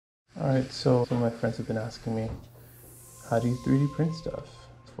Alright, so some of my friends have been asking me, how do you 3D print stuff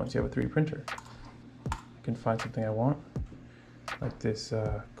once you have a 3D printer? I can find something I want, like this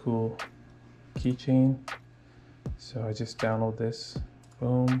cool keychain. So I just download this,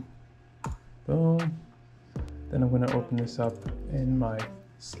 boom, boom. Then I'm going to open this up in my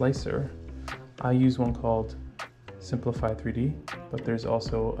slicer. I use one called Simplify 3D, but there's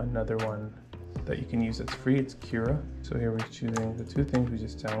also another one that you can use that's free. It's Cura. So here we're choosing the two things we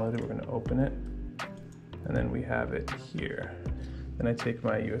just downloaded. We're going to open it, and then we have it here. Then I take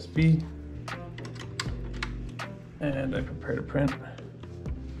my USB and I prepare to print.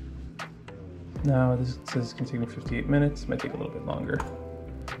 Now this says it's going to take me 58 minutes. It might take a little bit longer.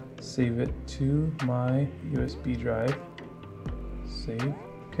 Save it to my USB drive. Save.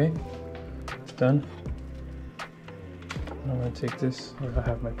 Okay, it's done. I'm going to take this where I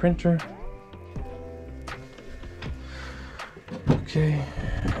have my printer. Okay,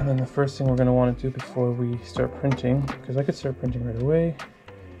 and then the first thing we're going to want to do before we start printing, because I could start printing right away,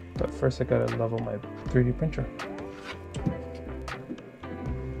 but first I got to level my 3D printer. I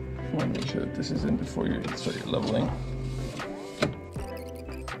want to make sure that this is in before you start your leveling.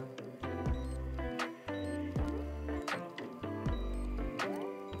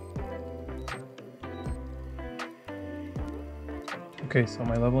 Okay, so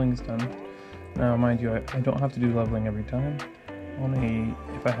my leveling is done. Now, mind you, I don't have to do leveling every time. Only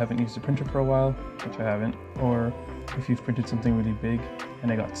if I haven't used the printer for a while, which I haven't, or if you've printed something really big and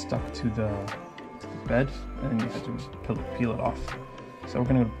it got stuck to the bed and you had to peel it off. So we're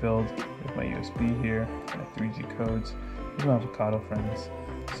gonna go build with my USB here, my 3G codes. These are my avocado friends.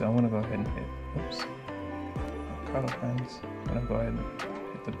 So I'm gonna go ahead and hit, oops, avocado friends. I'm gonna go ahead and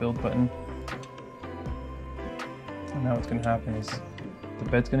hit the build button. And now what's gonna happen is the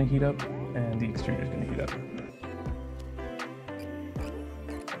bed's gonna heat up and the extruder is gonna heat up.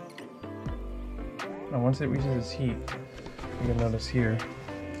 Now once it reaches its heat, you're gonna notice here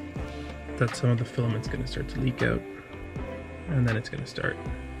that some of the filament's gonna start to leak out, and then it's gonna start,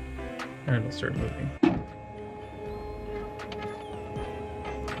 and it'll start moving.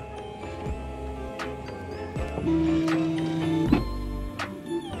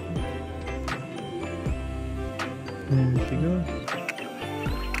 And there she goes.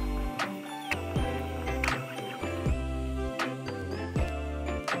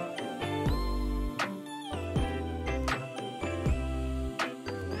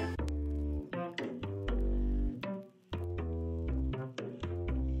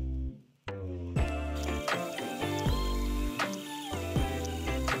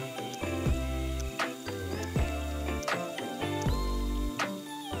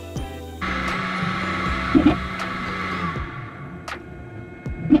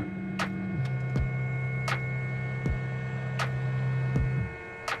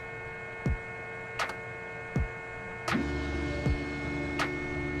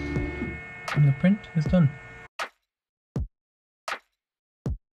 And the print is done.